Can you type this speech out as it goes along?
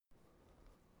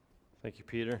Thank you,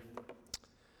 Peter.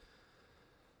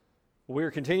 We're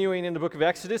continuing in the book of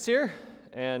Exodus here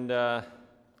and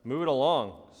moving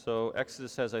along. So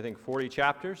Exodus has, I think, 40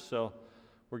 chapters, so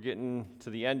we're getting to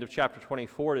the end of chapter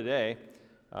 24 today,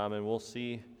 and we'll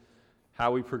see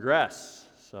how we progress.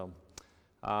 So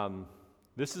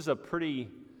this is a pretty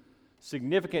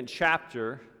significant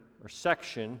chapter or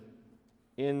section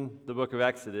in the book of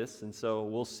Exodus, and so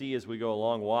we'll see as we go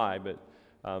along why, but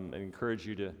I encourage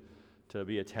you to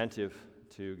be attentive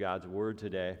to God's word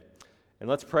today. And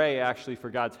let's pray actually for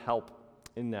God's help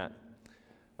in that.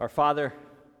 Our Father,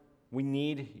 we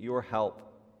need your help.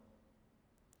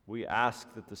 We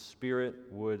ask that the Spirit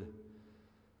would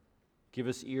give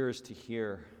us ears to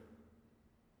hear,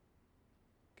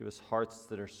 give us hearts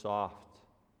that are soft,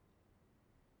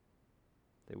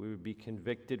 that we would be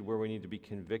convicted where we need to be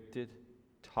convicted,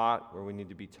 taught where we need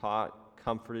to be taught,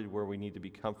 comforted where we need to be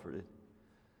comforted.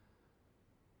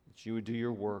 That you would do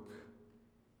your work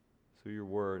through your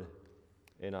word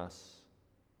in us.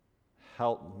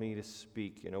 Help me to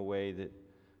speak in a way that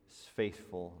is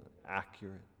faithful and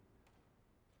accurate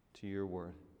to your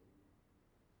word.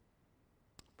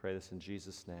 Pray this in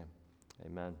Jesus' name.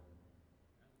 Amen.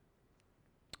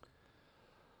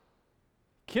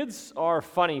 Kids are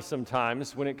funny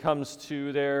sometimes when it comes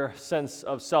to their sense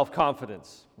of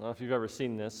self-confidence. I don't know if you've ever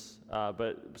seen this,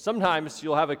 but sometimes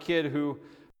you'll have a kid who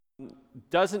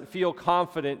doesn't feel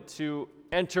confident to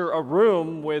enter a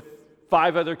room with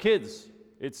 5 other kids.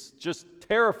 It's just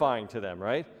terrifying to them,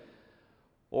 right?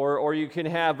 Or you can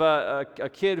have a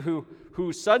kid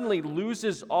who suddenly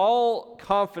loses all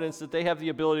confidence that they have the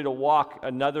ability to walk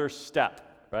another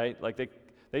step, right? Like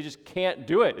they just can't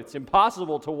do it. It's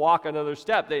impossible to walk another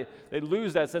step. They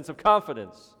lose that sense of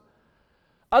confidence.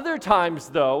 Other times,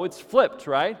 though, it's flipped,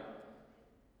 right?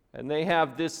 And they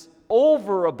have this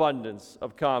overabundance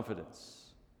of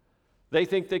confidence. They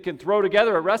think they can throw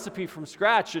together a recipe from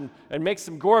scratch and make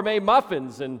some gourmet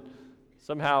muffins, and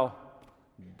somehow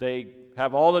they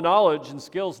have all the knowledge and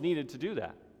skills needed to do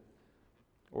that.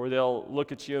 Or they'll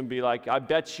look at you and be like, I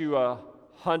bet you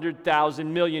 $100,000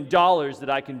 million that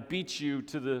I can beat you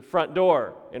to the front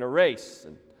door in a race.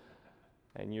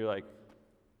 And you're like,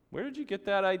 where did you get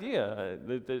that idea?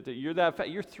 That you're that fat?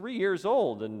 You're 3 years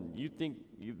old, and you think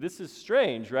this is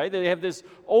strange, right? They have this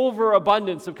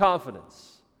overabundance of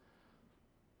confidence.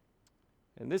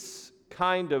 And this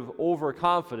kind of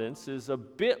overconfidence is a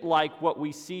bit like what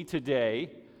we see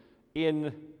today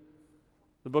in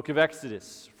the book of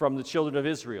Exodus from the children of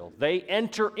Israel. They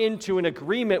enter into an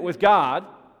agreement with God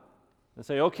and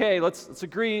say, okay, let's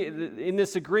agree. In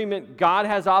this agreement, God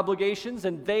has obligations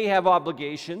and they have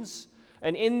obligations.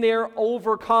 And in their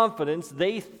overconfidence,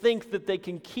 they think that they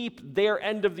can keep their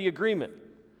end of the agreement.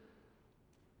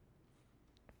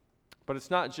 But it's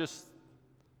not just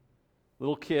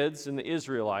little kids and the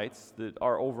Israelites that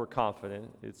are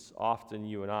overconfident. It's often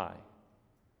you and I.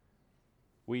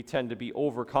 We tend to be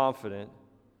overconfident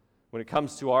when it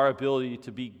comes to our ability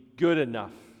to be good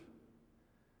enough.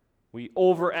 We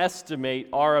overestimate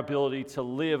our ability to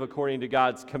live according to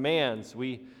God's commands.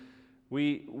 We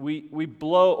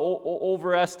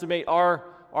overestimate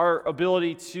our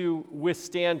ability to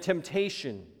withstand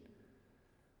temptation.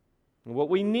 And what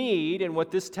we need and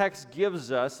what this text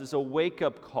gives us is a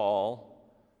wake-up call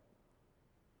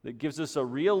that gives us a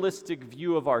realistic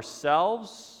view of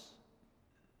ourselves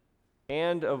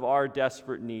and of our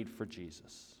desperate need for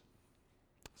Jesus.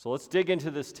 So let's dig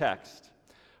into this text.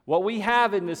 What we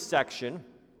have in this section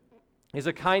is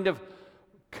a kind of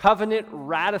covenant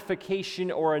ratification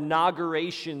or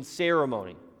inauguration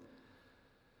ceremony.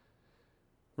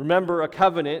 Remember, a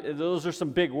covenant, those are some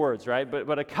big words, right?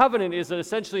 But a covenant is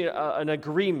essentially an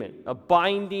agreement, a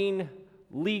binding,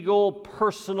 legal,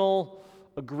 personal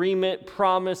agreement,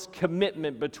 promise,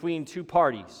 commitment between two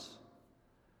parties.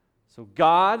 So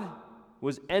God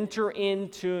was entering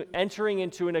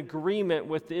into an agreement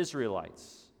with the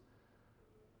Israelites.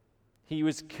 He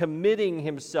was committing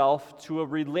himself to a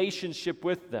relationship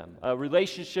with them, a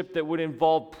relationship that would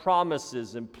involve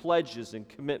promises and pledges and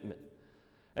commitment.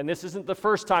 And this isn't the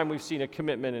first time we've seen a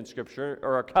commitment in Scripture,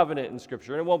 or a covenant in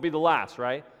Scripture, and it won't be the last,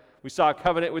 right? We saw a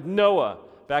covenant with Noah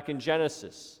back in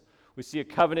Genesis. We see a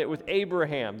covenant with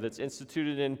Abraham that's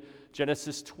instituted in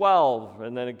Genesis 12,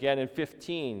 and then again in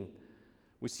 15.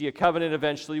 We see a covenant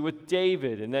eventually with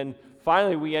David, and then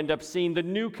finally we end up seeing the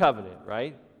new covenant,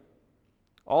 right?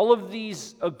 All of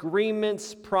these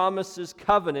agreements, promises,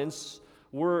 covenants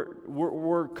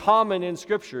were common in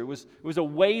Scripture. It was a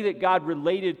way that God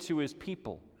related to his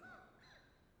people.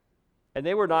 And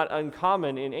they were not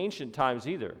uncommon in ancient times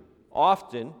either.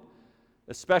 Often,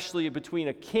 especially between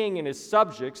a king and his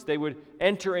subjects, they would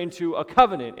enter into a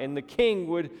covenant, and the king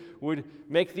would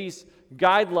make these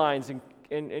guidelines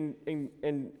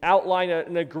and outline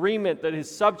an agreement that his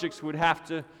subjects would have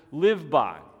to live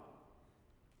by.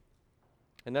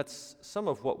 And that's some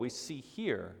of what we see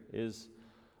here, is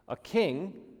a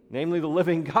king, namely the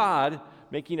living God,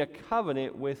 making a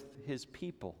covenant with his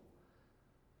people.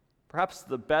 Perhaps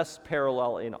the best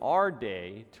parallel in our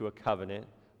day to a covenant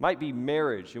might be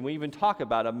marriage, and we even talk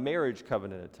about a marriage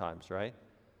covenant at times, right?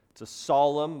 It's a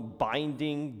solemn,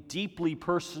 binding, deeply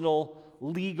personal,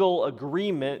 legal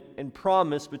agreement and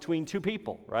promise between two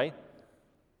people, right?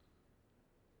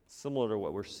 Similar to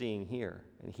what we're seeing here.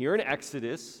 And here in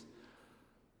Exodus,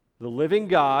 the living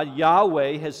God,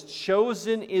 Yahweh, has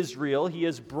chosen Israel. He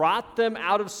has brought them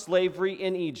out of slavery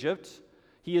in Egypt.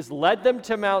 He has led them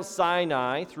to Mount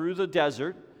Sinai through the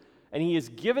desert, and he has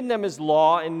given them his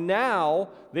law, and now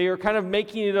they are kind of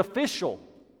making it official.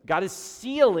 God is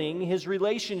sealing his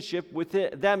relationship with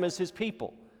them as his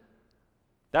people.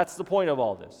 That's the point of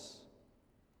all this.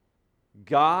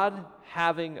 God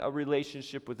having a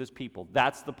relationship with his people.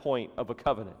 That's the point of a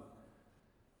covenant.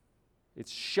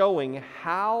 It's showing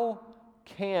how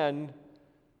can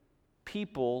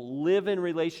people live in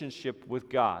relationship with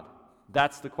God.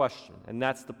 That's the question, and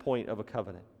that's the point of a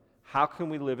covenant. How can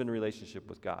we live in relationship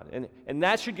with God? And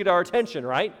that should get our attention,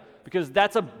 right? Because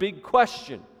that's a big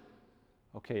question.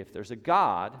 Okay, if there's a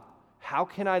God, how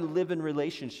can I live in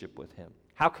relationship with him?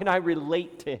 How can I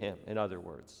relate to him, in other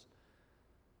words?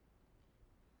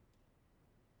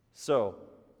 So,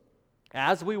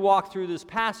 as we walk through this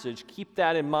passage, keep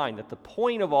that in mind, that the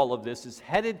point of all of this is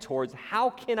headed towards how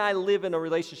can I live in a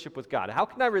relationship with God? How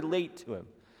can I relate to him?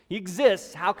 He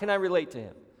exists. How can I relate to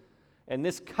him? And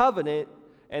this covenant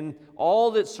and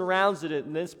all that surrounds it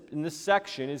in this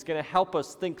section is going to help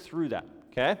us think through that,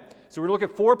 okay? So we're going to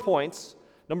look at 4 points.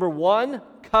 Number 1,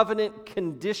 covenant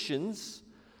conditions.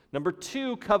 Number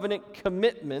 2, covenant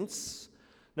commitments.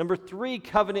 Number 3,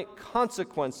 covenant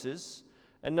consequences.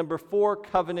 And number 4,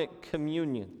 covenant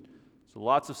communion. So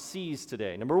lots of C's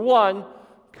today. Number 1,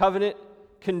 covenant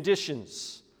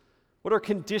conditions. What are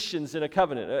conditions in a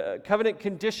covenant? Covenant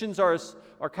conditions are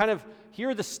kind of, here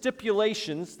are the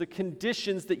stipulations, the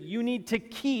conditions that you need to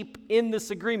keep in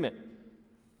this agreement.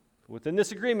 Within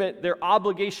this agreement, there are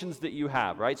obligations that you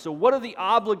have, right? So what are the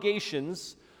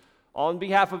obligations on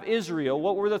behalf of Israel?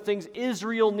 What were the things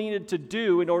Israel needed to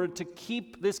do in order to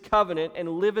keep this covenant and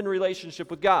live in relationship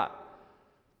with God?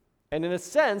 And in a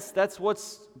sense, that's what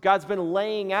God's been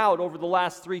laying out over the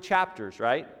last 3 chapters,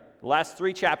 right? The last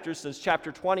 3 chapters since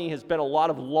chapter 20 has been a lot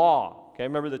of law. Okay,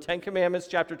 remember the 10 Commandments,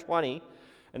 chapter 20,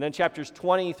 and then chapters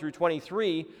 20 through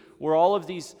 23 were all of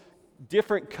these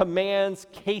different commands,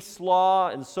 case law,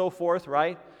 and so forth,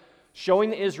 right?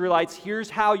 Showing the Israelites, here's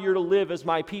how you're to live as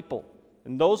my people.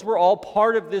 And those were all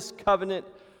part of this covenant,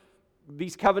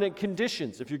 these covenant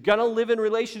conditions. If you're going to live in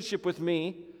relationship with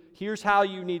me, here's how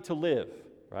you need to live,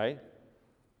 right?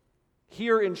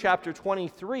 Here in chapter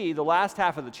 23, the last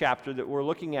half of the chapter that we're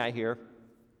looking at here,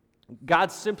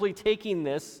 God's simply taking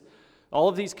this, all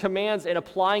of these commands, and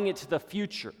applying it to the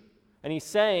future. And he's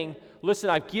saying, listen,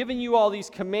 I've given you all these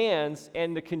commands,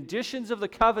 and the conditions of the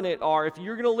covenant are, if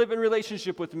you're going to live in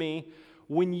relationship with me,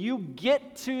 when you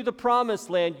get to the promised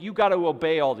land, you got to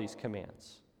obey all these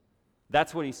commands.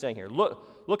 That's what he's saying here.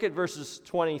 Look at verses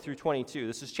 20 through 22.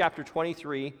 This is chapter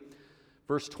 23,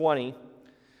 verse 20.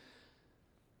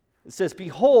 It says,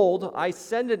 "Behold, I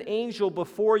send an angel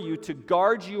before you to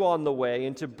guard you on the way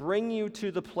and to bring you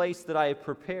to the place that I have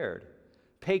prepared.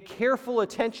 Pay careful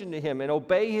attention to him and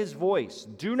obey his voice.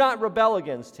 Do not rebel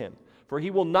against him, for he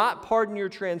will not pardon your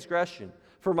transgression,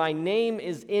 for my name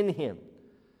is in him."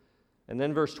 And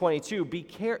then verse 22,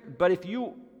 "But if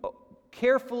you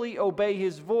carefully obey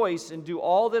his voice and do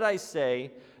all that I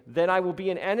say, then I will be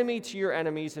an enemy to your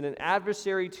enemies and an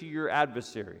adversary to your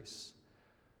adversaries."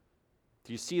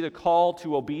 Do you see the call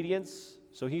to obedience?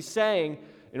 So he's saying,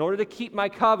 in order to keep my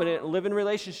covenant and live in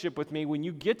relationship with me, when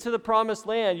you get to the promised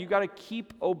land, you got to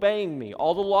keep obeying me.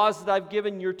 All the laws that I've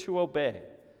given, you're to obey.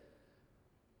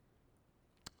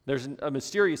 There's a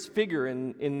mysterious figure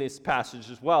in this passage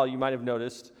as well. You might have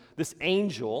noticed this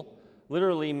angel,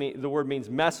 literally the word means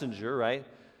messenger, right?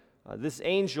 This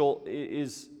angel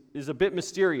is a bit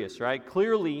mysterious, right?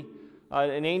 Clearly,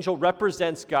 an angel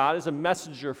represents God as a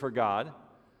messenger for God.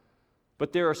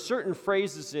 But there are certain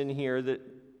phrases in here that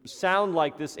sound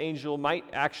like this angel might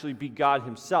actually be God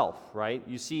himself, right?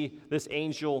 You see this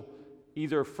angel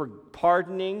either for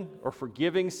pardoning or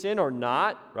forgiving sin or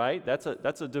not, right? That's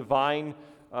a divine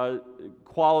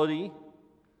quality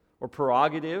or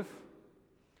prerogative.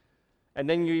 And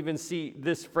then you even see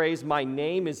this phrase, my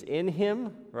name is in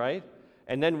him, right?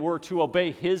 And then we're to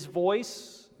obey his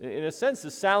voice. In a sense,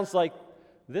 this sounds like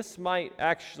this might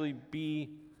actually be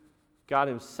God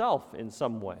himself in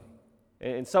some way.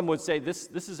 And some would say this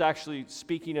is actually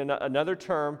speaking another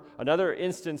term, another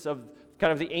instance of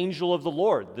kind of the angel of the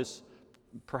Lord, this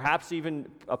perhaps even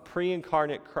a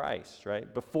pre-incarnate Christ,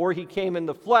 right? Before he came in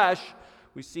the flesh,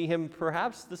 we see him,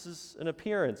 perhaps this is an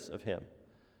appearance of him,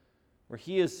 where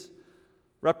he is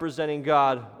representing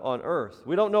God on earth.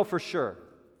 We don't know for sure.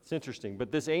 It's interesting,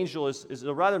 but this angel is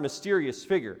a rather mysterious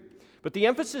figure. But the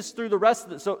emphasis through the rest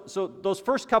of so those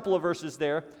first couple of verses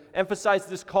there emphasize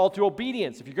this call to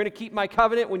obedience. If you're going to keep my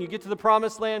covenant, when you get to the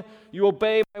promised land, you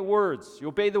obey my words. You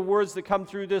obey the words that come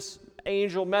through this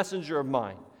angel messenger of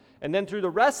mine. And then through the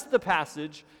rest of the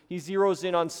passage, he zeroes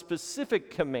in on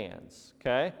specific commands,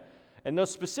 okay? And the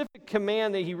specific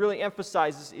command that he really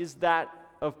emphasizes is that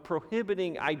of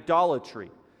prohibiting idolatry.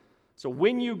 So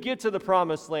when you get to the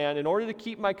promised land, in order to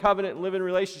keep my covenant and live in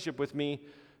relationship with me,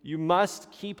 you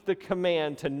must keep the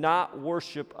command to not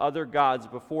worship other gods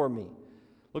before me.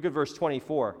 Look at verse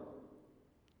 24.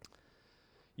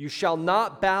 You shall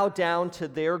not bow down to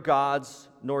their gods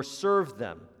nor serve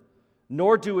them,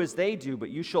 nor do as they do, but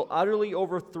you shall utterly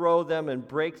overthrow them and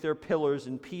break their pillars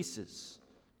in pieces.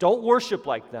 Don't worship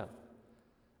like them.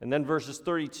 And then verses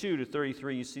 32 to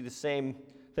 33, you see the same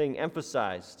thing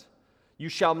emphasized. You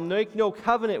shall make no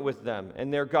covenant with them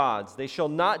and their gods. They shall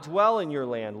not dwell in your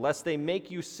land, lest they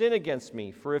make you sin against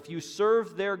me. For if you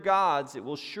serve their gods, it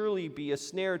will surely be a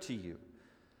snare to you.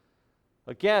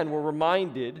 Again, we're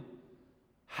reminded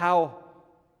how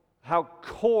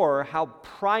core, how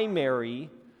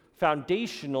primary,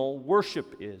 foundational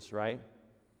worship is, right?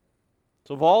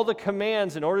 So of all the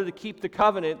commands, in order to keep the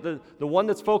covenant, the one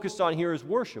that's focused on here is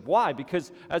worship. Why?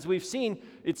 Because as we've seen,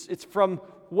 it's from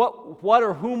what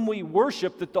or whom we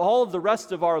worship that all of the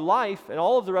rest of our life and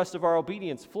all of the rest of our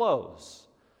obedience flows.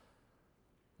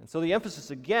 And so the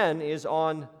emphasis again is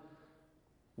on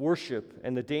worship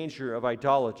and the danger of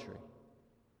idolatry.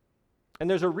 And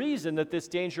there's a reason that this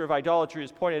danger of idolatry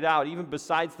is pointed out, even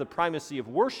besides the primacy of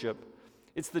worship.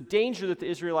 It's the danger that the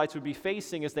Israelites would be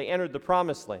facing as they entered the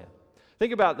promised land.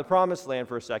 Think about the promised land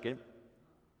for a second.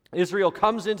 Israel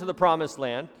comes into the promised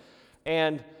land,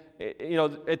 and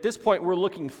at this point we're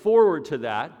looking forward to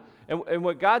that. And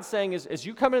what God's saying is, as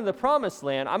you come into the promised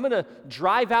land, I'm going to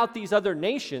drive out these other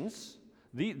nations.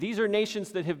 These are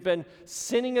nations that have been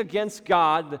sinning against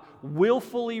God,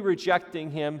 willfully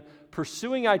rejecting him,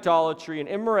 pursuing idolatry and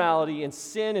immorality and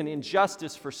sin and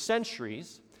injustice for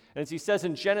centuries. And as he says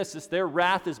in Genesis, their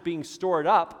wrath is being stored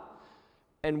up.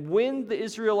 And when the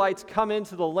Israelites come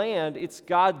into the land, it's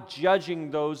God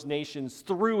judging those nations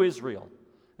through Israel.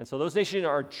 And so those nations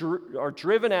are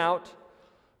driven out,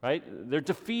 right? They're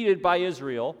defeated by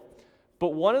Israel. But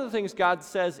one of the things God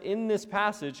says in this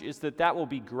passage is that will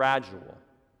be gradual.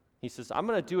 He says, I'm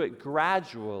going to do it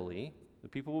gradually. The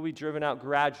people will be driven out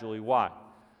gradually. Why?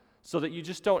 So that you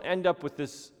just don't end up with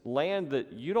this land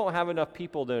that you don't have enough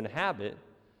people to inhabit,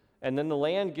 and then the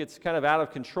land gets kind of out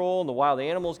of control and the wild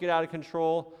animals get out of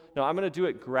control. No, I'm going to do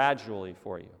it gradually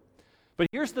for you. But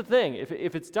here's the thing.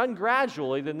 If it's done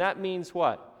gradually, then that means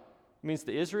what? It means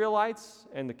the Israelites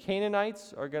and the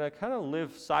Canaanites are going to kind of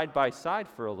live side by side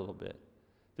for a little bit.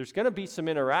 There's going to be some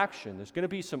interaction. There's going to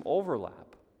be some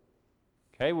overlap.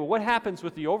 Okay, well, what happens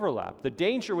with the overlap? The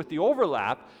danger with the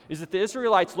overlap is that the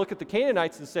Israelites look at the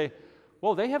Canaanites and say,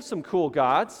 well, they have some cool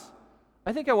gods.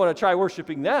 I think I want to try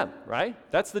worshiping them, right?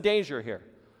 That's the danger here.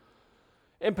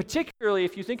 And particularly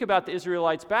if you think about the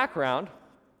Israelites' background,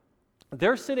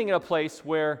 they're sitting in a place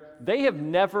where they have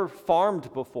never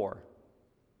farmed before.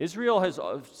 Israel has,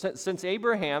 since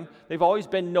Abraham, they've always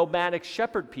been nomadic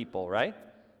shepherd people, right?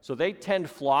 So they tend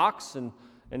flocks and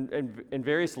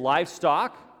various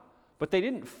livestock, but they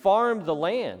didn't farm the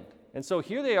land. And so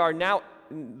here they are now.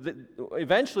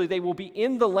 Eventually they will be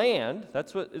in the land.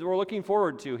 That's what we're looking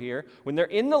forward to here. When they're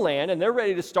in the land and they're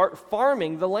ready to start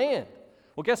farming the land.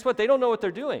 Well, guess what? They don't know what they're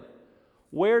doing.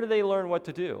 Where do they learn what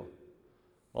to do?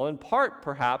 Well, in part,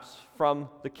 perhaps, from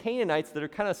the Canaanites that are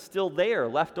kind of still there,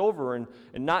 left over and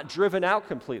not driven out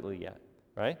completely yet,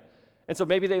 right? And so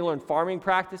maybe they learn farming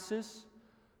practices,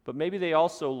 but maybe they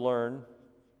also learn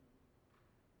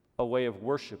a way of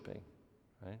worshiping,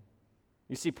 right?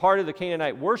 You see, part of the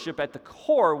Canaanite worship at the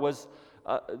core was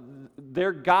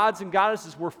their gods and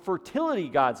goddesses were fertility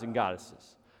gods and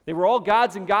goddesses. They were all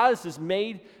gods and goddesses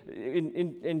made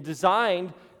and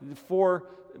designed for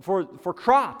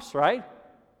crops, right?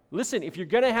 Listen, if you're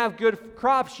going to have good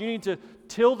crops, you need to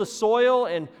till the soil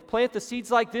and plant the seeds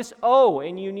like this. Oh,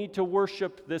 and you need to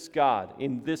worship this God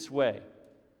in this way.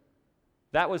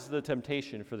 That was the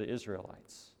temptation for the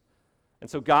Israelites. And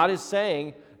so God is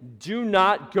saying, do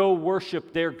not go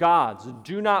worship their gods.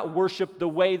 Do not worship the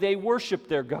way they worship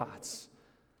their gods.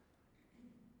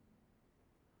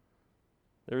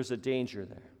 There is a danger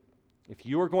there. If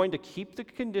you are going to keep the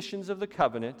conditions of the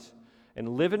covenant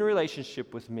and live in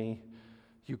relationship with me,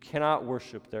 you cannot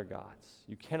worship their gods.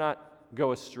 You cannot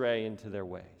go astray into their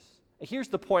ways. Here's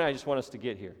the point I just want us to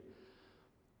get here.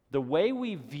 The way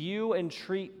we view and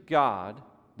treat God,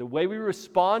 the way we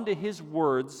respond to His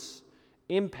words,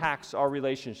 impacts our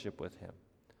relationship with Him.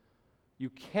 You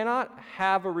cannot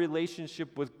have a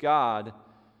relationship with God.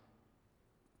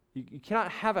 You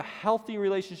cannot have a healthy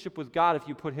relationship with God if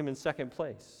you put Him in second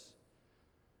place.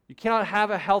 You cannot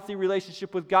have a healthy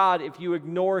relationship with God if you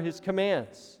ignore His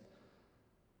commands.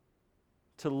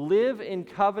 To live in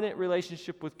covenant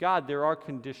relationship with God, there are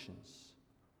conditions.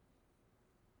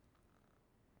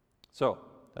 So,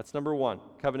 that's number one,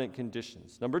 covenant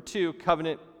conditions. Number two,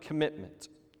 covenant commitment.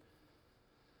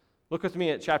 Look with me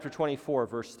at chapter 24,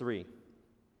 verse 3.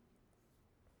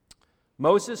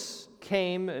 Moses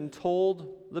came and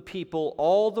told the people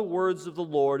all the words of the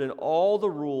Lord and all the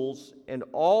rules, and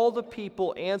all the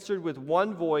people answered with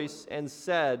one voice and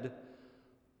said,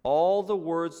 all the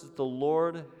words that the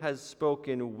Lord has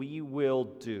spoken, we will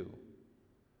do.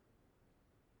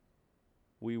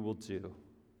 We will do.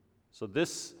 So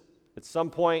this, at some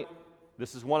point,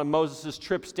 this is one of Moses'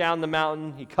 trips down the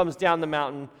mountain. He comes down the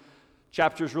mountain.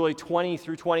 Chapters really 20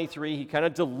 through 23. He kind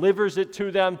of delivers it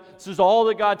to them. This is all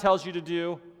that God tells you to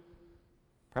do.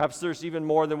 Perhaps there's even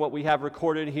more than what we have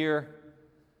recorded here.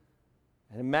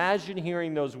 And imagine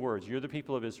hearing those words. You're the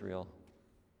people of Israel.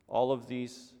 All of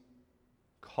these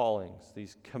callings,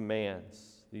 these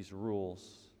commands, these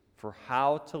rules for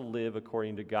how to live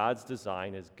according to God's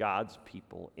design as God's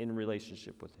people in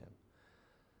relationship with Him.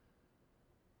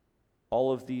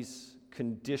 All of these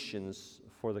conditions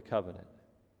for the covenant.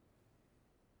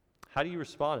 How do you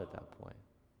respond at that point?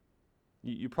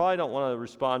 You probably don't want to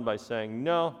respond by saying,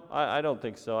 no, I don't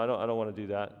think so. I don't want to do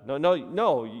that.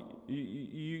 No.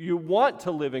 You want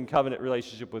to live in covenant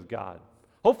relationship with God.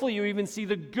 Hopefully you even see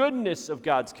the goodness of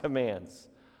God's commands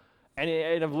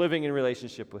and of living in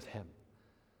relationship with Him.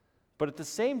 But at the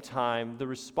same time, the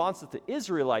response that the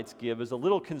Israelites give is a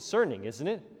little concerning, isn't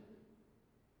it?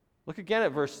 Look again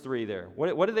at verse 3 there.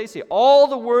 What do they say? All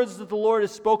the words that the Lord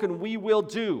has spoken, we will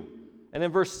do. And then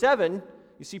verse 7,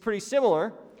 you see pretty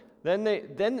similar. Then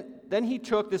he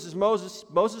took, this is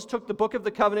Moses took the book of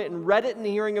the covenant and read it in the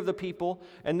hearing of the people,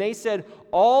 and they said,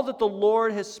 all that the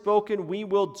Lord has spoken we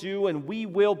will do, and we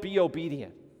will be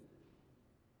obedient.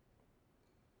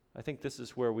 I think this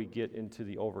is where we get into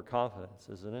the overconfidence,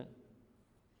 isn't it?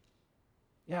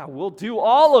 Yeah, we'll do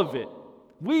all of it.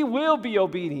 We will be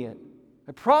obedient.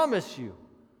 I promise you.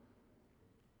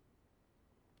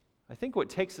 I think what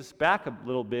takes us back a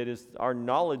little bit is our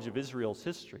knowledge of Israel's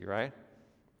history, right?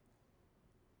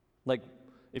 Like,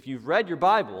 if you've read your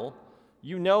Bible,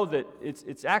 you know that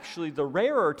it's actually the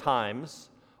rarer times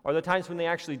are the times when they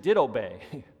actually did obey.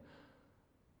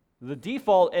 The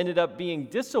default ended up being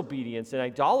disobedience and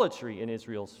idolatry in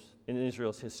Israel's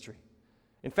history.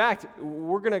 In fact,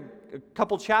 a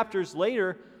couple chapters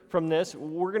later from this,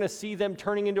 we're going to see them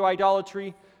turning into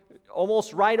idolatry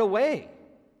almost right away.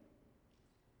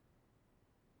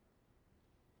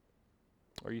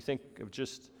 Or you think of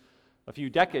just a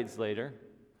few decades later,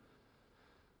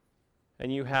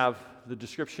 and you have the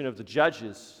description of the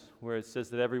judges, where it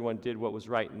says that everyone did what was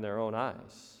right in their own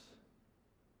eyes.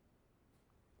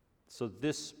 So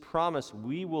this promise,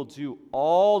 we will do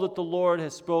all that the Lord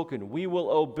has spoken, we will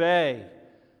obey,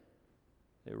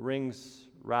 it rings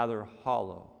rather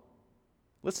hollow.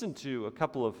 Listen to a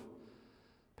couple of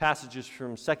passages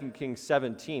from 2 Kings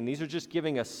 17. These are just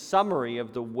giving a summary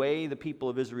of the way the people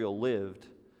of Israel lived,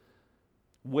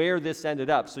 where this ended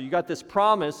up. So you got this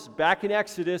promise back in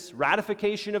Exodus,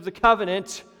 ratification of the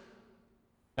covenant,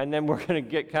 and then we're going to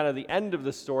get kind of the end of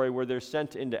the story where they're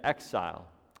sent into exile.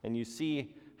 And you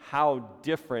see how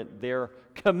different their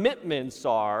commitments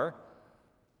are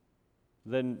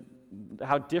than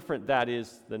how different that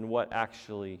is than what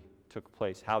actually took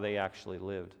place, how they actually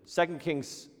lived. 2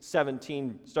 Kings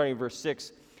 17, starting in verse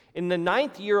 6. In the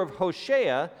 9th year of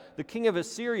Hoshea, the king of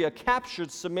Assyria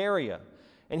captured Samaria,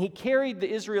 and he carried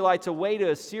the Israelites away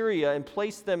to Assyria and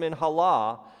placed them in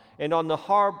Halah and on the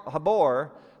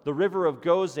Habor, the river of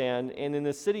Gozan, and in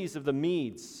the cities of the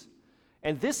Medes.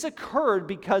 And this occurred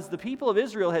because the people of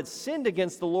Israel had sinned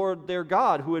against the Lord their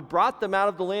God, who had brought them out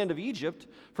of the land of Egypt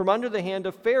from under the hand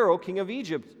of Pharaoh, king of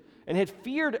Egypt. and had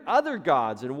feared other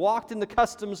gods and walked in the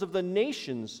customs of the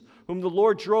nations whom the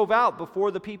Lord drove out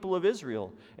before the people of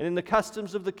Israel, and in the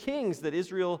customs of the kings that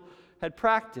Israel had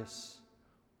practiced.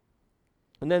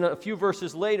 And then a few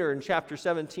verses later in chapter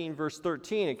 17, verse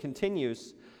 13, it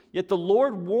continues, "Yet the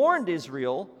Lord warned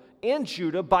Israel and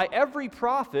Judah by every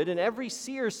prophet and every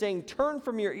seer, saying, 'Turn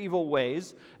from your evil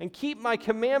ways and keep my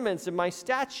commandments and my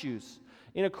statutes,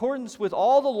 in accordance with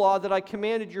all the law that I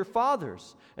commanded your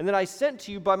fathers, and that I sent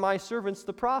to you by my servants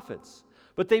the prophets.'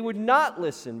 But they would not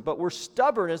listen, but were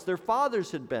stubborn as their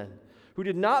fathers had been, who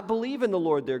did not believe in the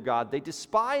Lord their God. They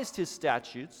despised his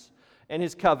statutes and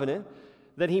his covenant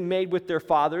that he made with their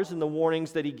fathers and the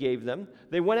warnings that he gave them.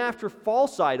 They went after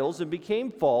false idols and became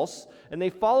false, and they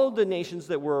followed the nations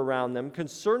that were around them,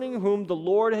 concerning whom the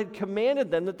Lord had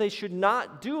commanded them that they should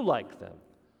not do like them."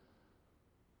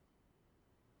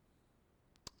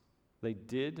 They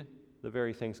did the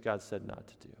very things God said not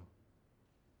to do.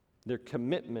 Their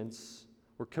commitments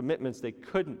were commitments they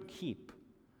couldn't keep.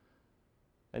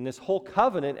 And this whole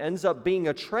covenant ends up being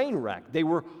a train wreck. They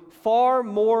were far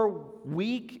more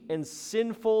weak and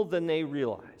sinful than they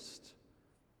realized.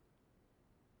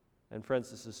 And friends,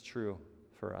 this is true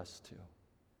for us too.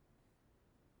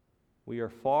 We are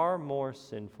far more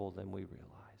sinful than we realize.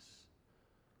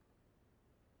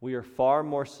 We are far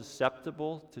more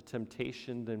susceptible to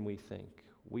temptation than we think.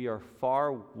 We are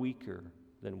far weaker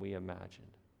than we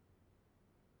imagined.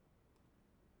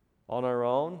 On our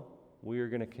own, we are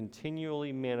going to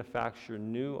continually manufacture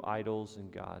new idols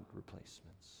and God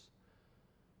replacements.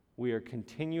 We are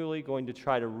continually going to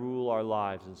try to rule our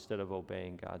lives instead of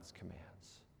obeying God's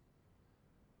commands.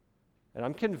 And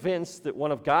I'm convinced that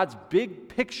one of God's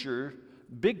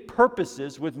big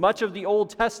purposes with much of the Old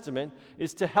Testament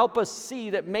is to help us see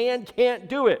that man can't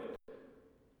do it.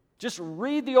 Just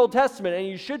read the Old Testament and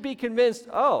you should be convinced,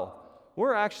 oh,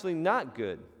 we're actually not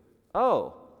good.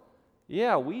 Oh,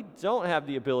 yeah, we don't have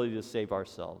the ability to save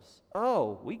ourselves.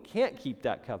 Oh, we can't keep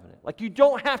that covenant. Like, you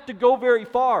don't have to go very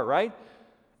far, right?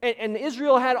 And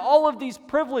Israel had all of these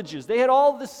privileges. They had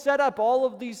all of this set up, all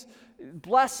of these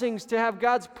blessings to have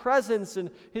God's presence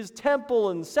and his temple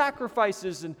and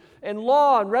sacrifices and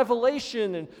law and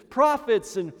revelation and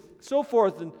prophets and so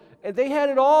forth. And they had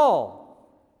it all.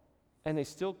 And they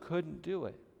still couldn't do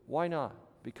it. Why not?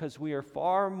 Because we are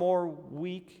far more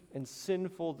weak and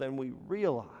sinful than we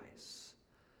realize.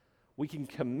 We can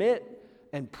commit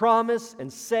and promise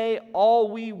and say all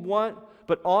we want,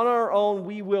 but on our own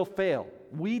we will fail.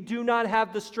 We do not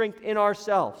have the strength in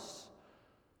ourselves.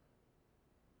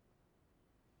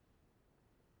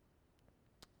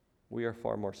 We are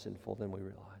far more sinful than we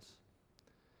realize.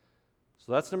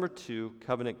 So that's number 2,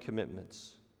 covenant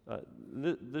commitments.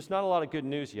 There's not a lot of good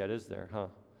news yet, is there, huh?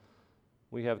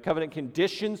 We have covenant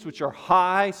conditions, which are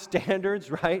high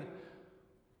standards, right?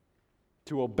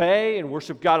 To obey and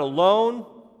worship God alone.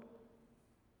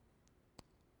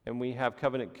 And we have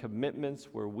covenant commitments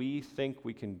where we think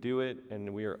we can do it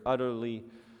and we are utterly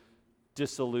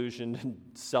disillusioned and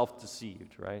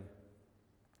self-deceived, right?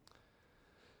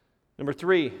 Number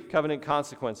 3, covenant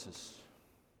consequences.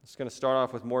 It's going to start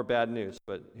off with more bad news,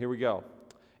 but here we go.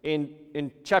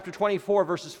 In chapter 24,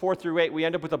 verses 4 through 8, we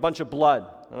end up with a bunch of blood.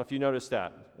 I don't know if you noticed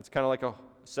that. It's kind of like a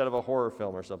set of a horror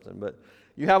film or something, but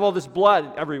you have all this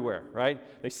blood everywhere, right?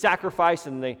 They sacrifice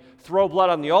and they throw blood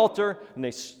on the altar, and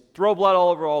they throw blood all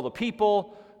over all the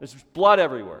people. There's blood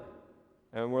everywhere.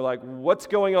 And we're like, what's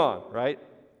going on, right?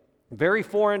 Very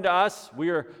foreign to us. We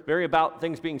are very about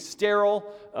things being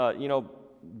sterile.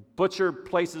 Butcher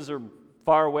places are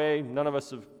far away. None of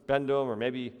us have been to them, or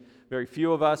maybe very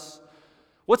few of us.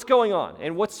 What's going on?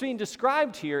 And what's being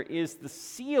described here is the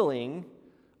sealing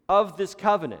of this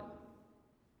covenant.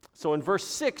 So in verse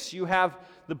 6, you have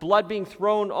the blood being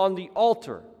thrown on the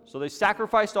altar. So they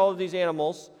sacrificed all of these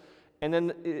animals, and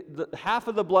then half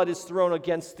of the blood is thrown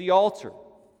against the altar.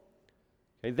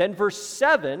 Okay, then verse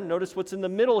 7, notice what's in the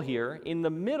middle here. In the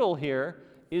middle here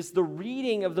is the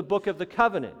reading of the book of the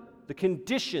covenant, the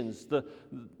conditions,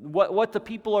 what the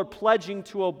people are pledging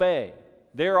to obey,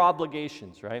 their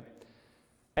obligations, right?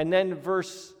 And then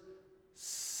verse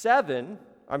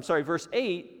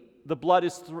 8,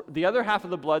 the other half of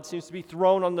the blood seems to be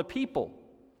thrown on the people.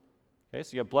 Okay,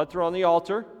 so you have blood thrown on the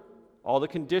altar, all the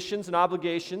conditions and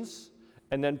obligations,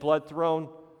 and then blood thrown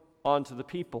onto the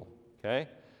people. Okay?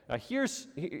 Now there's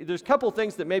a couple of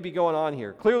things that may be going on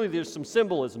here. Clearly there's some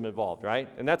symbolism involved, right?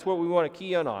 And that's what we want to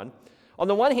key in on. On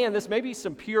the one hand, this may be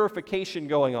some purification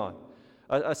going on.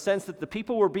 A sense that the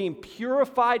people were being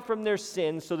purified from their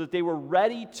sins so that they were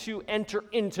ready to enter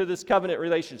into this covenant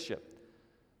relationship.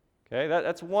 Okay,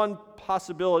 that's one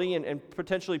possibility and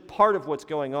potentially part of what's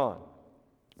going on.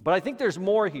 But I think there's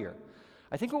more here.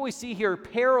 I think what we see here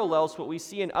parallels what we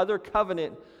see in other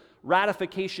covenant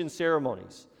ratification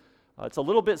ceremonies. It's a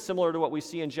little bit similar to what we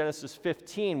see in Genesis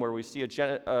 15, where we see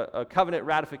a covenant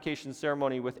ratification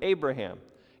ceremony with Abraham.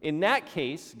 In that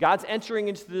case, God's entering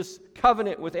into this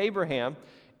covenant with Abraham,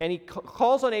 and he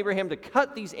calls on Abraham to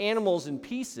cut these animals in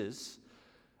pieces,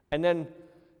 and then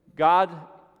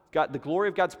the glory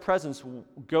of God's presence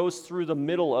goes through the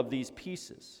middle of these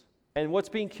pieces. And what's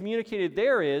being communicated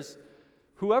there is,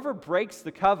 whoever breaks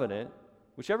the covenant,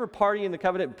 whichever party in the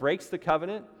covenant breaks the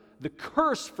covenant, the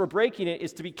curse for breaking it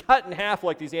is to be cut in half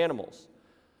like these animals.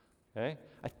 Okay?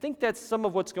 I think that's some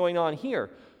of what's going on here.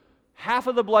 Half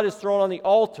of the blood is thrown on the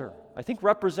altar, I think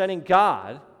representing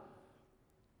God.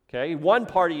 Okay, one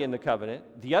party in the covenant.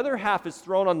 The other half is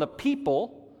thrown on the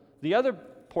people, the other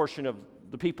portion of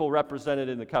the people represented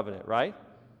in the covenant, right?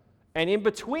 And in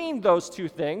between those two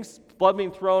things, blood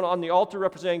being thrown on the altar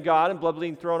representing God and blood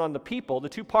being thrown on the people, the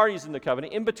two parties in the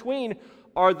covenant, in between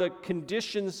are the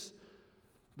conditions,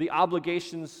 the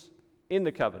obligations in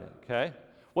the covenant, okay?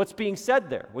 What's being said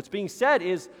there? What's being said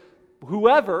is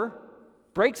whoever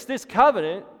breaks this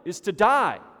covenant is to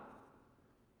die.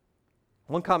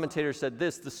 One commentator said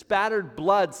this: the spattered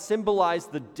blood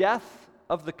symbolized the death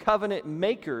of the covenant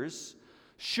makers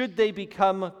should they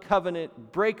become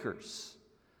covenant breakers.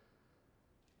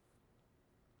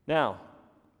 Now,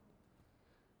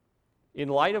 in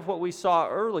light of what we saw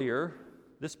earlier,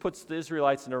 this puts the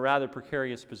Israelites in a rather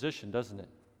precarious position, doesn't it?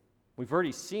 We've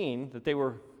already seen that they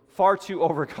were far too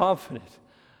overconfident,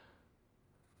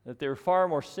 that they were far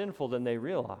more sinful than they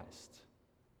realized.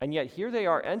 And yet here they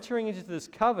are entering into this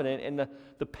covenant, and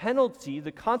the penalty,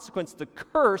 the consequence, the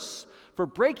curse for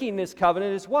breaking this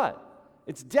covenant is what?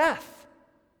 It's death.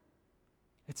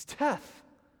 It's death.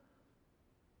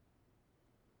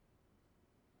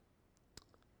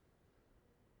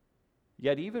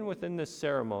 Yet even within this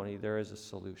ceremony, there is a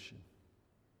solution.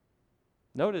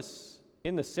 Notice,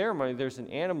 in the ceremony, there's an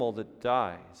animal that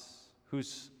dies,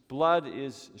 whose blood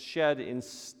is shed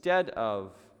instead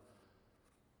of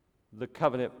the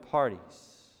covenant parties.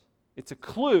 It's a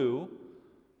clue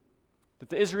that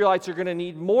the Israelites are going to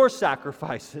need more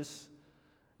sacrifices,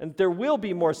 and there will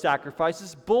be more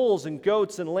sacrifices, bulls and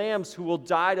goats and lambs who will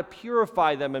die to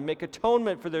purify them and make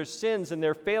atonement for their sins and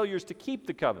their failures to keep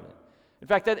the covenant. In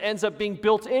fact, that ends up being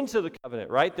built into the covenant,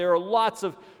 right? There are lots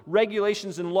of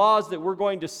regulations and laws that we're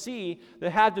going to see that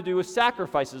have to do with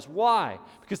sacrifices. Why?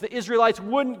 Because the Israelites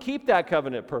wouldn't keep that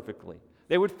covenant perfectly.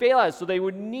 They would fail at it, so they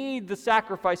would need the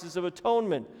sacrifices of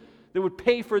atonement that would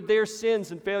pay for their sins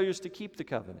and failures to keep the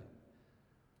covenant.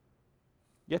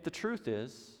 Yet the truth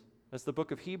is, as the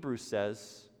book of Hebrews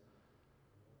says,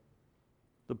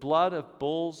 the blood of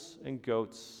bulls and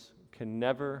goats can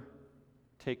never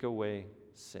take away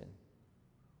sin.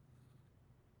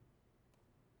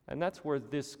 And that's where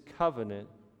this covenant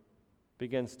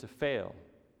begins to fail.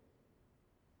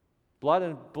 Blood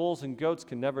and bulls and goats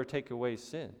can never take away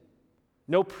sin.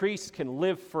 No priest can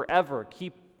live forever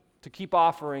to keep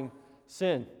offering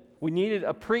sin. We needed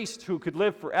a priest who could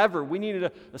live forever. We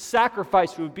needed a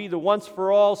sacrifice who would be the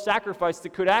once-for-all sacrifice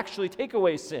that could actually take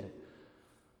away sin.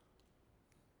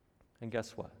 And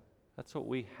guess what? That's what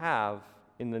we have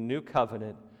in the new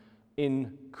covenant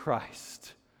in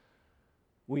Christ.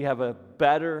 We have a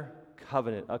better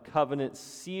covenant, a covenant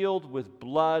sealed with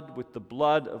blood, with the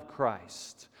blood of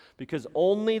Christ. Because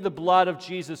only the blood of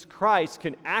Jesus Christ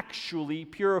can actually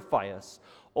purify us.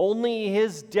 Only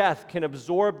His death can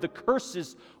absorb the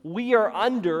curses we are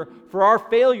under for our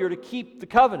failure to keep the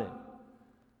covenant.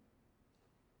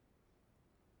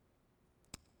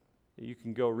 You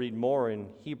can go read more in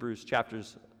Hebrews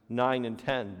chapters 9 and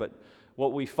 10, but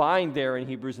what we find there in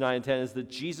Hebrews 9 and 10 is that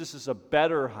Jesus is a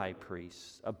better high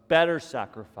priest, a better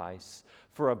sacrifice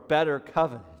for a better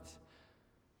covenant.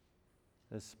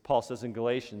 As Paul says in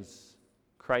Galatians,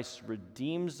 Christ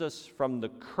redeems us from the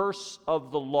curse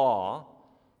of the law,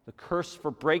 the curse for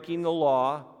breaking the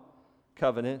law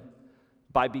covenant,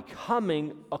 by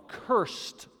becoming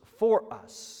accursed for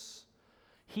us.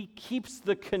 He keeps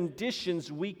the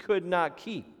conditions we could not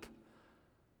keep.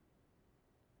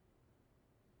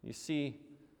 You see,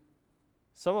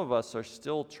 some of us are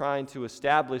still trying to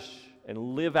establish and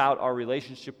live out our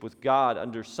relationship with God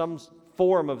under some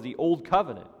form of the old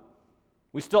covenant.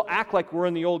 We still act like we're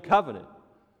in the old covenant,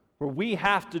 where we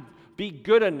have to be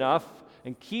good enough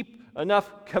and keep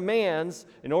enough commands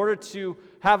in order to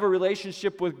have a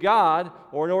relationship with God,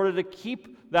 or in order to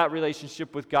keep that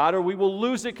relationship with God, or we will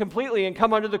lose it completely and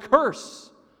come under the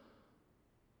curse.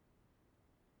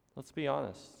 Let's be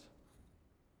honest.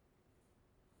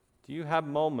 Do you have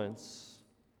moments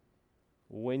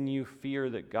when you fear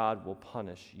that God will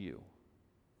punish you.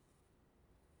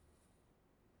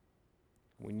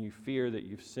 When you fear that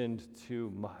you've sinned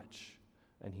too much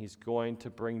and He's going to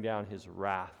bring down His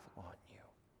wrath on you.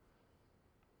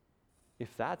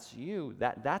 If that's you,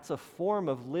 that's a form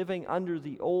of living under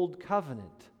the old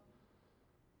covenant,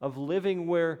 of living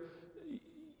where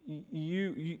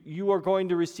you are going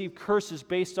to receive curses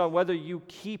based on whether you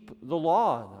keep the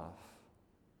law enough.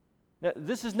 Now,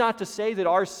 this is not to say that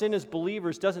our sin as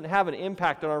believers doesn't have an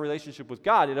impact on our relationship with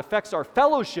God. It affects our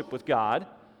fellowship with God,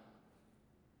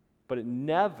 but it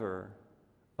never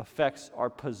affects our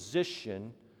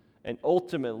position and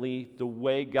ultimately the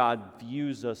way God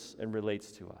views us and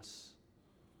relates to us.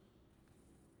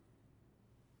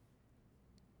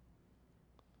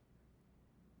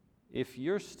 If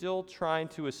you're still trying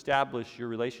to establish your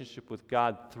relationship with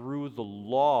God through the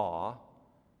law,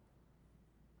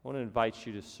 I want to invite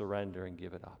you to surrender and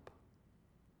give it up.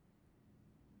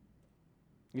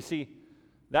 You see,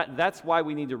 that's why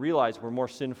we need to realize we're more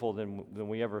sinful than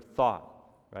we ever thought,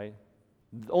 right?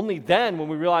 Only then, when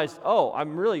we realize, oh,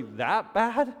 I'm really that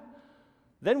bad,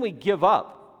 then we give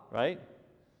up, right?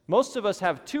 Most of us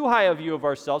have too high a view of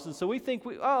ourselves, and so we think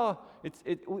we have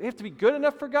to be good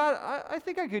enough for God. I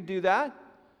think I could do that.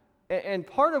 And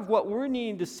part of what we're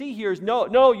needing to see here is,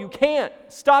 no, you can't.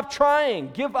 Stop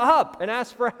trying. Give up and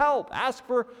ask for help. Ask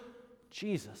for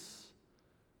Jesus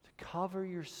to cover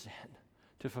your sin,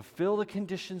 to fulfill the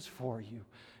conditions for you,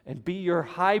 and be your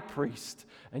high priest.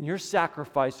 And your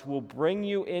sacrifice will bring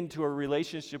you into a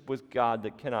relationship with God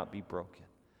that cannot be broken.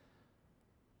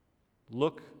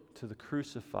 Look to the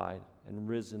crucified and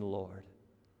risen Lord.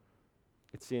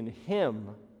 It's in Him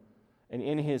and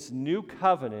in His new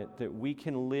covenant that we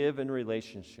can live in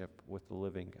relationship with the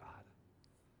living God.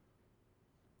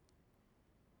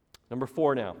 Number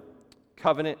 4 now,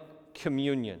 covenant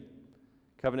communion.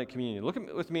 Covenant communion. Look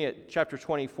with me at chapter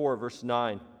 24, verse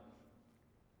 9. It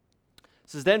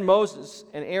says, Then Moses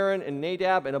and Aaron and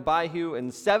Nadab and Abihu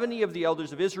and 70 of the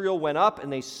elders of Israel went up,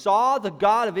 and they saw the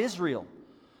God of Israel.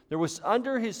 There was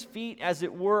under His feet, as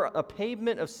it were, a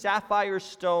pavement of sapphire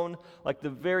stone, like the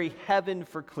very heaven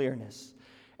for clearness.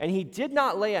 And He did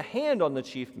not lay a hand on the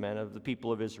chief men of the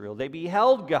people of Israel. They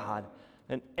beheld God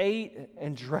and ate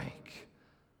and drank.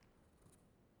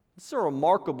 It's a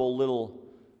remarkable little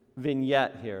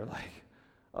vignette here.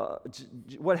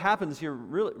 What happens here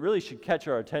really should catch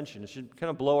our attention. It should kind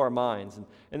of blow our minds.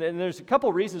 And there's a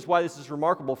couple reasons why this is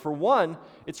remarkable. For one,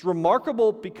 it's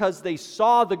remarkable because they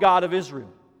saw the God of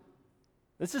Israel.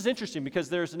 This is interesting because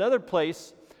there's another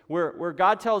place where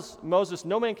God tells Moses,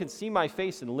 no man can see my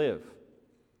face and live.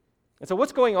 And so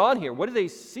what's going on here? What do they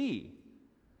see?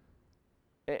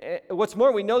 What's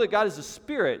more, we know that God is a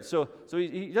spirit, so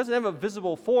He doesn't have a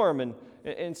visible form,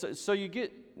 and so you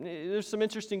get, there's some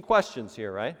interesting questions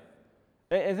here, right?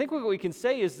 And I think what we can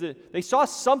say is that they saw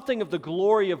something of the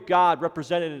glory of God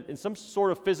represented in some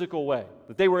sort of physical way,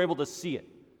 that they were able to see it.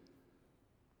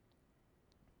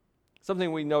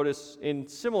 Something we notice in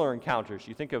similar encounters.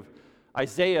 You think of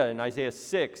Isaiah in Isaiah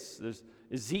 6. There's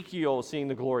Ezekiel seeing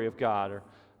the glory of God,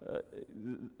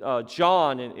 or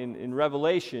John in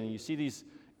Revelation. You see these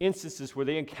instances where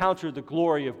they encountered the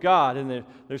glory of God, and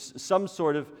there's some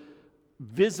sort of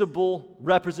visible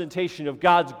representation of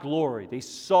God's glory. They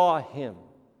saw Him.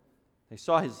 They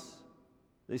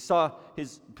saw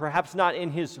his, perhaps not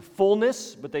in His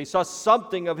fullness, but they saw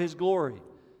something of His glory.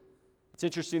 It's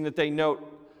interesting that they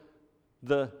note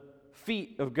the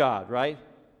feet of God, right?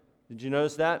 Did you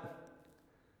notice that?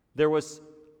 There was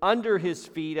under His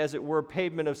feet, as it were, a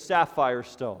pavement of sapphire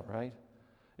stone, right?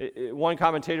 One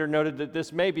commentator noted that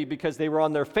this may be because they were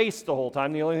on their face the whole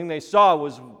time. The only thing they saw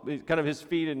was kind of His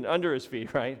feet and under His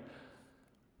feet, right?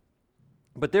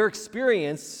 But their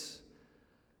experience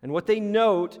and what they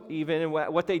note even, and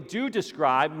what they do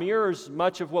describe, mirrors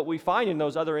much of what we find in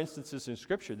those other instances in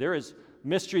Scripture. There is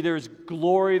mystery, there is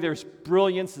glory, there's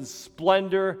brilliance and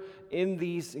splendor in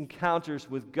these encounters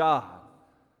with God.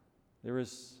 There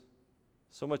is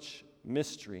so much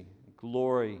mystery,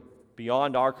 glory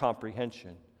beyond our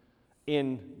comprehension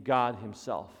in God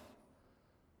Himself.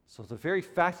 So the very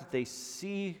fact that they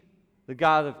see the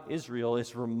God of Israel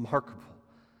is remarkable.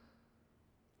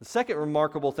 The second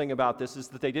remarkable thing about this is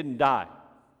that they didn't die.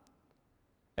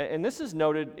 And this is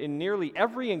noted in nearly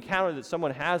every encounter that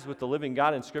someone has with the living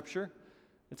God in Scripture.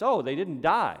 It's, they didn't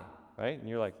die, right? And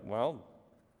you're like, well,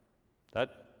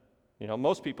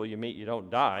 most people you meet, you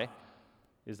don't die.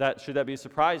 Should that be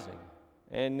surprising?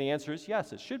 And the answer is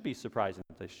yes, it should be surprising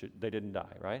that they didn't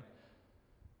die, right?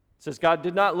 It says God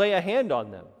did not lay a hand on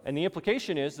them. And the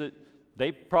implication is that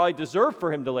they probably deserved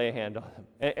for him to lay a hand on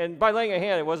them. And by laying a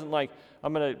hand, it wasn't like,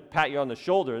 I'm going to pat you on the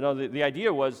shoulder. No, the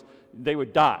idea was they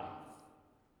would die.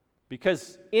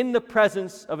 Because in the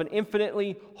presence of an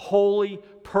infinitely holy,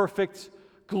 perfect,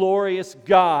 glorious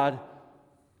God,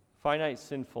 finite,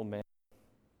 sinful man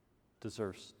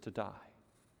deserves to die.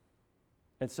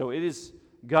 And so it is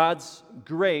God's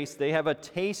grace. They have a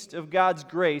taste of God's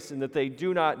grace in that they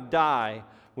do not die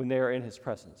when they are in his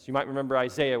presence. You might remember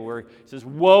Isaiah where he says,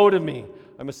 "Woe to me,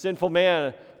 I'm a sinful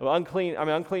man, I'm an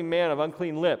unclean man of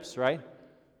unclean lips," right?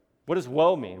 What does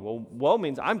woe mean? Well, woe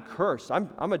means I'm cursed.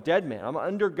 I'm a dead man. I'm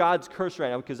under God's curse right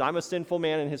now because I'm a sinful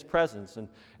man in his presence. And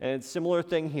it's a similar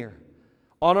thing here.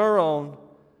 On our own,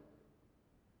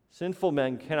 sinful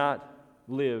men cannot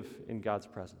live in God's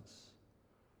presence.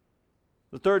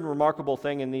 The third remarkable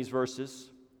thing in these verses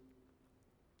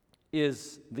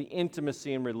is the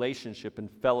intimacy and relationship and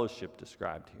fellowship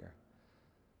described here.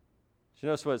 Did you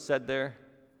notice what it said there?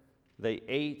 They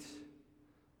ate.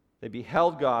 They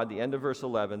beheld God, the end of verse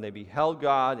 11, they beheld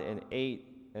God and ate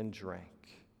and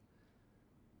drank.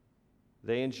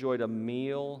 They enjoyed a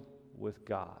meal with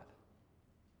God.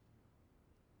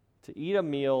 To eat a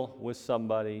meal with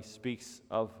somebody speaks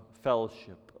of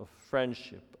fellowship, of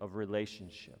friendship, of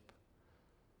relationship,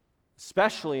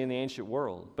 especially in the ancient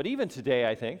world. But even today,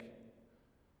 I think,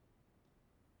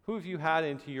 who have you had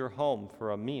into your home for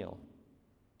a meal?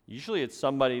 Usually it's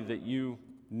somebody that you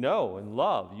know and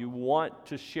love, you want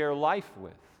to share life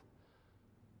with.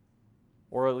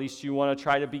 Or at least you want to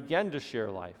try to begin to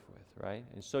share life with, right?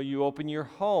 And so you open your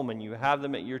home and you have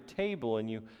them at your table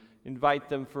and you invite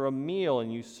them for a meal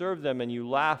and you serve them and you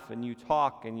laugh and you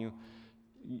talk and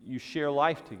you share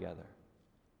life together.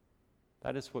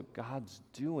 That is what God's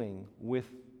doing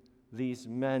with these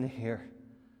men here.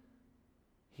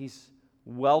 He's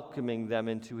welcoming them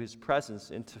into his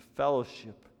presence, into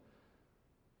fellowship,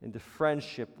 into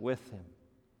friendship with him.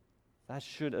 That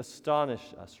should astonish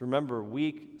us. Remember,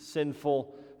 weak,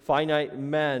 sinful, finite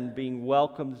men being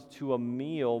welcomed to a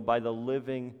meal by the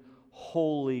living,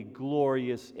 holy,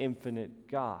 glorious, infinite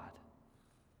God.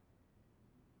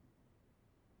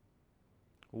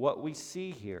 What we see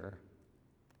here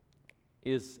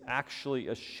is actually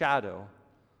a shadow,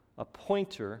 a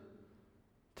pointer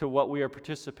to what we are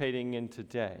participating in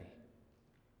today.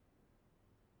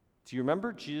 Do you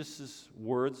remember Jesus'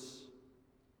 words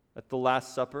at the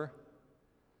Last Supper?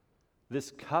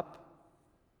 This cup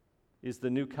is the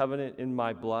new covenant in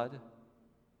my blood.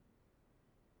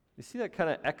 You see that kind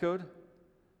of echoed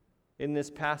in this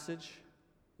passage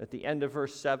at the end of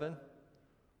verse 7?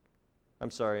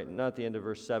 I'm sorry, not the end of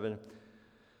verse 7.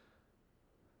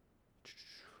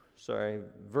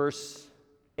 Verse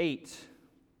 8.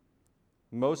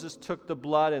 Moses took the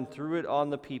blood and threw it on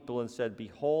the people and said,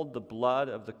 "Behold the blood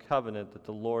of the covenant that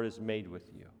the Lord has made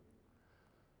with you."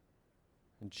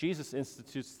 And Jesus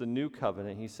institutes the new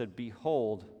covenant. He said,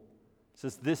 "Behold,"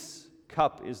 says, "this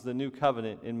cup is the new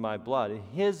covenant in my blood." And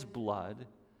his blood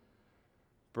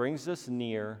brings us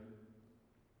near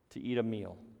to eat a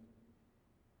meal,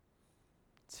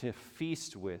 to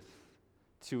feast with,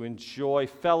 to enjoy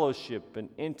fellowship and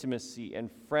intimacy and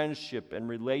friendship and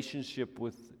relationship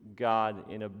with God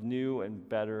in a new and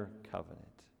better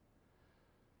covenant.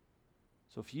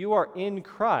 So if you are in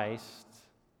Christ,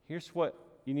 here's what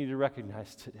you need to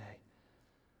recognize today.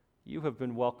 You have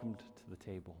been welcomed to the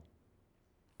table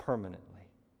permanently.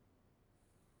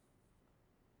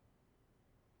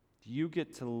 You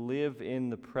get to live in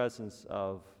the presence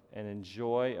of and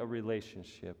enjoy a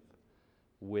relationship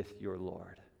with your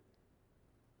Lord.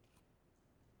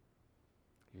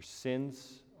 Your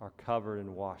sins are covered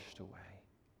and washed away.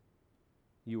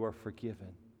 You are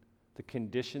forgiven. The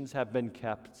conditions have been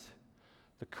kept.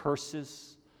 The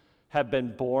curses have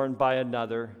been borne by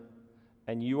another,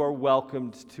 and you are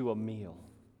welcomed to a meal.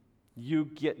 You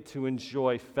get to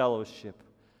enjoy fellowship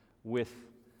with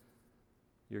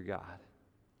your God.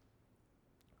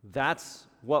 That's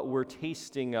what we're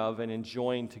tasting of and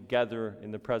enjoying together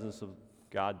in the presence of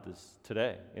God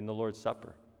today in the Lord's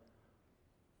Supper.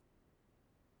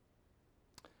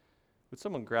 Would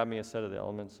someone grab me a set of the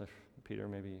elements? Peter,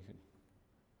 maybe you could.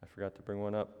 I forgot to bring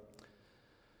one up.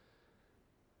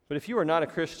 But if you are not a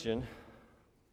Christian,